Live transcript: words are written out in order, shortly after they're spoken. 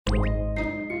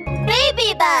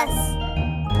baby bus!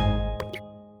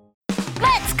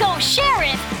 Let's go,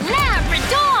 Sheriff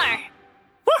Labrador!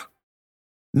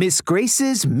 Miss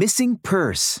Grace's missing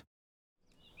purse.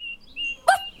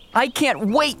 I can't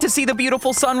wait to see the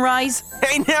beautiful sunrise.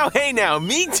 Hey now,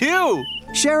 me too!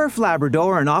 Sheriff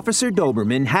Labrador and Officer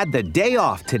Doberman had the day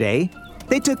off today.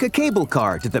 They took a cable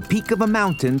car to the peak of a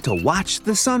mountain to watch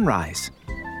the sunrise.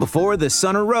 Before the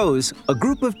sun arose, a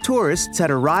group of tourists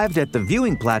had arrived at the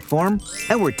viewing platform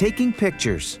and were taking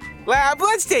pictures. Lab,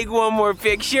 let's take one more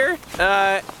picture.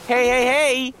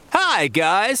 Hey. Hi,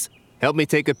 guys. Help me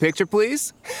take a picture,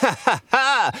 please.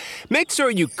 Make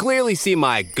sure you clearly see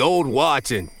my gold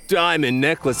watch and diamond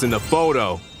necklace in the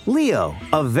photo. Leo,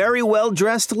 a very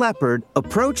well-dressed leopard,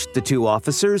 approached the two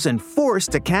officers and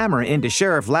forced a camera into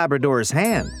Sheriff Labrador's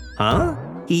hand. Huh?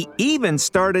 He even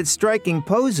started striking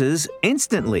poses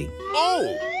instantly.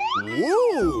 Oh!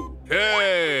 Woo!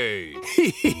 Hey!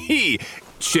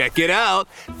 Check it out.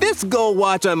 This gold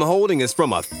watch I'm holding is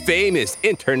from a famous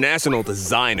international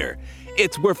designer.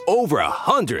 It's worth over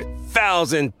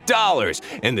 $100,000.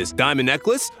 And this diamond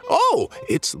necklace? Oh,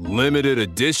 it's limited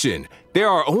edition. There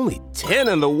are only 10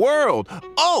 in the world.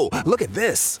 Oh, look at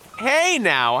this. Hey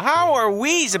now, how are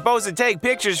we supposed to take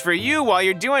pictures for you while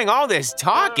you're doing all this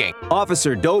talking?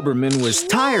 Officer Doberman was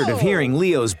tired of hearing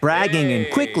Leo's bragging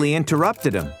and quickly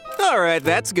interrupted him. All right,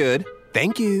 that's good.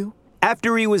 Thank you.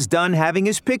 After he was done having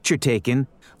his picture taken,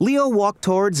 Leo walked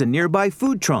towards a nearby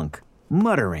food trunk,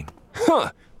 muttering.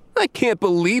 I can't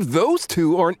believe those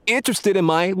two aren't interested in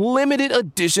my limited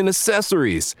edition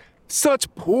accessories.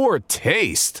 Such poor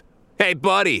taste. Hey,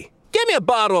 buddy, give me a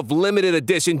bottle of limited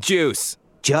edition juice.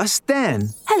 Just then,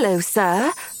 Hello,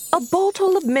 sir. A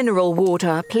bottle of mineral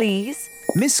water, please.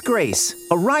 Miss Grace,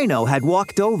 a rhino, had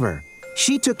walked over.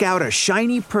 She took out a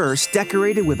shiny purse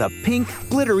decorated with a pink,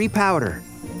 glittery powder.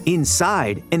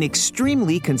 Inside, an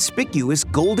extremely conspicuous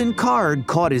golden card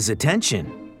caught his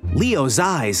attention. Leo's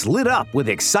eyes lit up with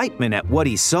excitement at what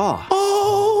he saw.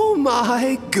 Oh,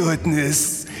 my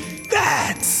goodness.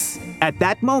 That's... At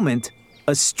that moment,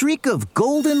 a streak of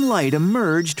golden light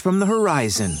emerged from the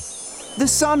horizon. The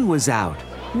sun was out.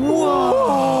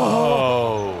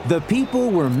 Whoa! The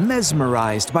people were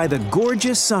mesmerized by the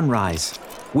gorgeous sunrise.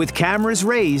 With cameras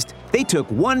raised, they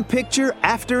took one picture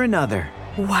after another.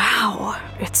 Wow,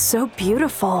 it's so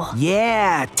beautiful.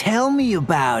 Yeah, tell me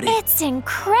about it. It's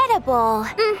incredible.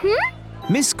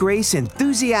 Miss Grace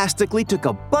enthusiastically took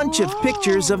a bunch of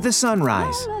pictures of the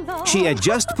sunrise. She had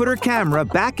just put her camera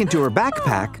back into her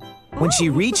backpack when she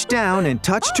reached down and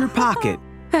touched her pocket.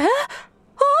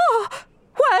 Oh,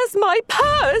 where's my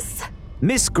purse?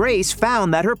 Miss Grace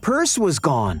found that her purse was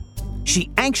gone.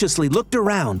 She anxiously looked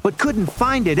around but couldn't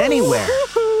find it anywhere.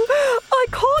 I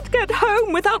can't get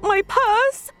home without my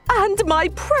purse. And my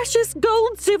precious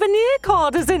gold souvenir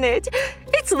card is in it.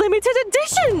 It's limited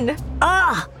edition.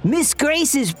 Miss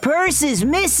Grace's purse is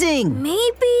missing.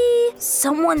 Maybe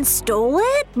someone stole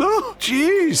it? Oh,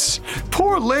 jeez.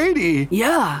 Poor lady.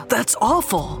 Yeah, that's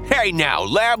awful. Hey now,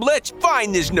 Lab, let's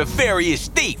find this nefarious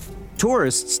thief.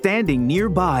 Tourists standing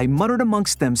nearby muttered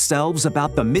amongst themselves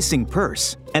about the missing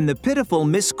purse and the pitiful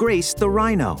Miss Grace the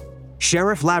rhino.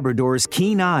 Sheriff Labrador's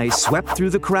keen eyes swept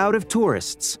through the crowd of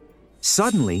tourists.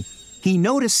 Suddenly, he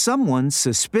noticed someone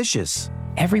suspicious.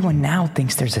 Everyone now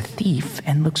thinks there's a thief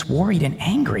and looks worried and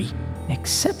angry,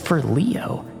 except for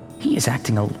Leo. He is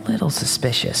acting a little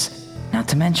suspicious. Not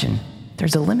to mention,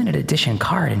 there's a limited edition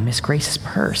card in Miss Grace's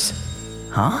purse.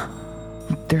 Huh?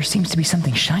 There seems to be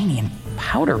something shiny and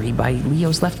powdery by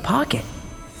Leo's left pocket.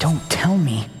 Don't tell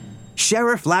me.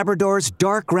 Sheriff Labrador's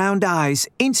dark round eyes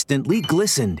instantly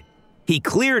glistened. He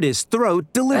cleared his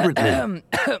throat deliberately.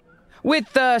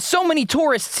 With so many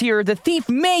tourists here, the thief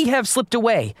may have slipped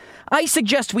away. I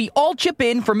suggest we all chip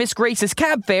in for Miss Grace's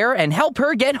cab fare and help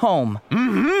her get home.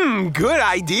 Good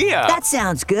idea. That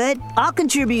sounds good. I'll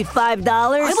contribute $5.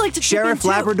 I'd like to Sheriff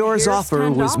Labrador's Here's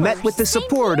offer was met with the Same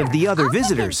support here. of the other I'll give him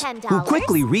visitors, $10. who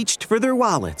quickly reached for their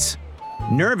wallets.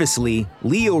 Nervously,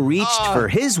 Leo reached for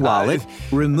his wallet,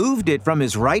 removed it from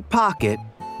his right pocket,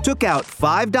 took out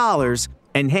 $5,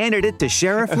 and handed it to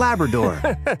Sheriff Labrador.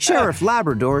 Sheriff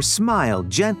Labrador smiled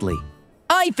gently.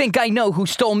 I think I know who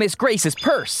stole Miss Grace's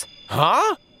purse.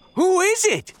 Huh? Who is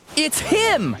it? It's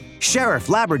him! Sheriff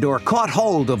Labrador caught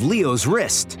hold of Leo's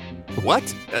wrist. What?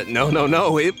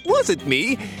 No, it wasn't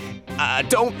me.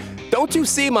 Don't you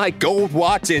see my gold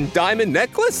watch and diamond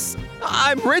necklace?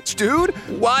 I'm rich, dude.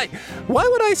 Why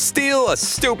would I steal a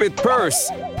stupid purse?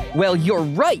 Well, you're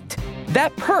right.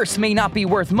 That purse may not be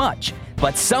worth much,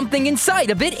 but something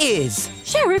inside of it is.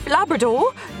 Sheriff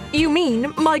Labrador? You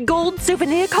mean my gold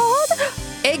souvenir card?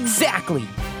 Exactly.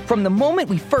 From the moment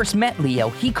we first met Leo,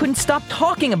 he couldn't stop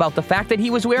talking about the fact that he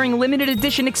was wearing limited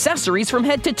edition accessories from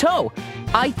head to toe.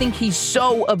 I think he's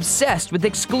so obsessed with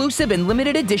exclusive and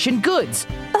limited edition goods.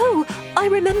 Oh, I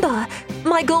remember.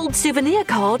 My gold souvenir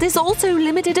card is also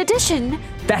limited edition.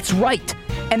 That's right.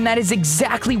 And that is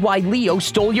exactly why Leo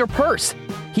stole your purse.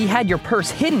 He had your purse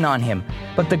hidden on him,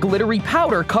 but the glittery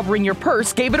powder covering your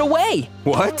purse gave it away.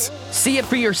 What? See it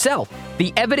for yourself.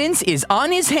 The evidence is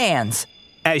on his hands.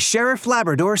 As Sheriff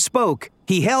Labrador spoke,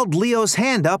 he held Leo's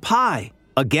hand up high.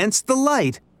 Against the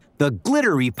light, the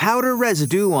glittery powder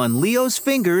residue on Leo's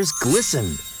fingers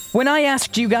glistened. When I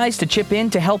asked you guys to chip in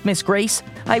to help Miss Grace,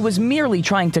 I was merely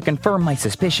trying to confirm my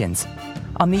suspicions.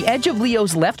 On the edge of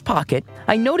Leo's left pocket,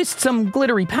 I noticed some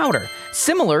glittery powder,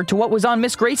 similar to what was on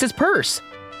Miss Grace's purse.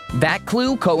 That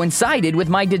clue coincided with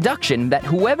my deduction that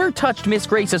whoever touched Miss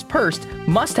Grace's purse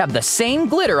must have the same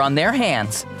glitter on their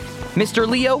hands. Mr.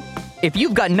 Leo, if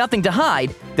you've got nothing to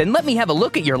hide, then let me have a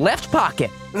look at your left pocket.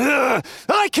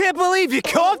 I can't believe you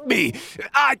caught me!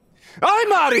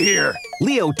 I'm out of here!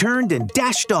 Leo turned and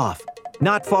dashed off.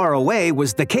 Not far away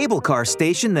was the cable car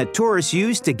station that tourists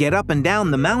used to get up and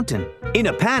down the mountain. In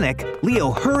a panic,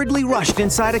 Leo hurriedly rushed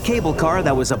inside a cable car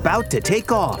that was about to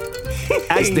take off.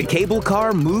 As the cable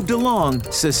car moved along,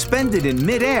 suspended in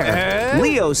midair,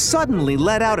 Leo suddenly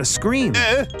let out a scream.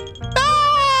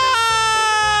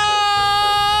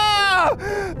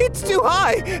 It's too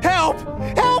high! Help!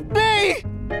 Help me!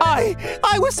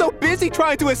 I was so busy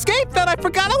trying to escape that I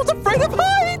forgot I was afraid of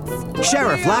heights!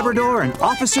 Sheriff Labrador and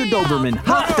Officer Doberman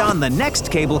hopped on the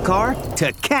next cable car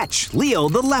to catch Leo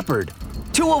the leopard.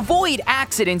 To avoid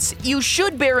accidents, you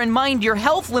should bear in mind your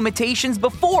health limitations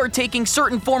before taking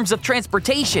certain forms of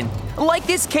transportation, like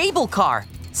this cable car.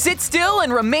 Sit still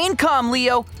and remain calm,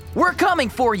 Leo. We're coming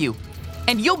for you.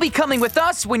 And you'll be coming with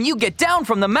us when you get down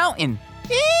from the mountain.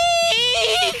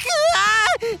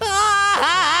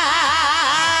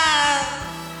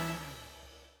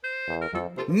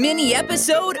 Mini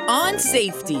episode on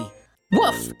safety.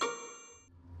 Woof!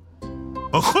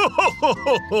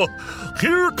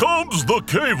 Here comes the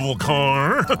cable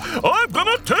car. I'm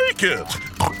gonna take it.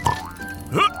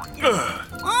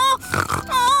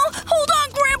 Hold on,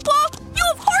 Grandpa. You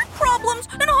have heart problems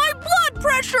and high blood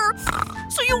pressure,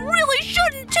 so you really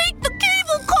shouldn't take the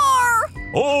cable car.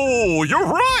 Oh, you're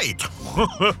right.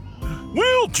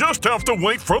 We'll just have to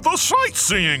wait for the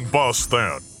sightseeing bus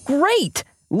then. Great!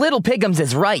 Little Pigums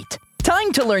is right.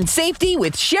 Time to learn safety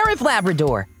with Sheriff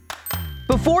Labrador.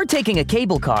 Before taking a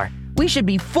cable car, we should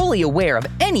be fully aware of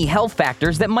any health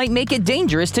factors that might make it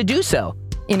dangerous to do so.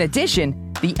 In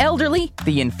addition, the elderly,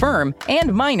 the infirm,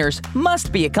 and minors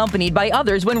must be accompanied by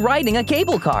others when riding a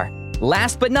cable car.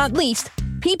 Last but not least,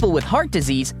 people with heart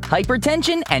disease,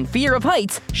 hypertension, and fear of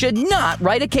heights should not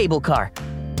ride a cable car.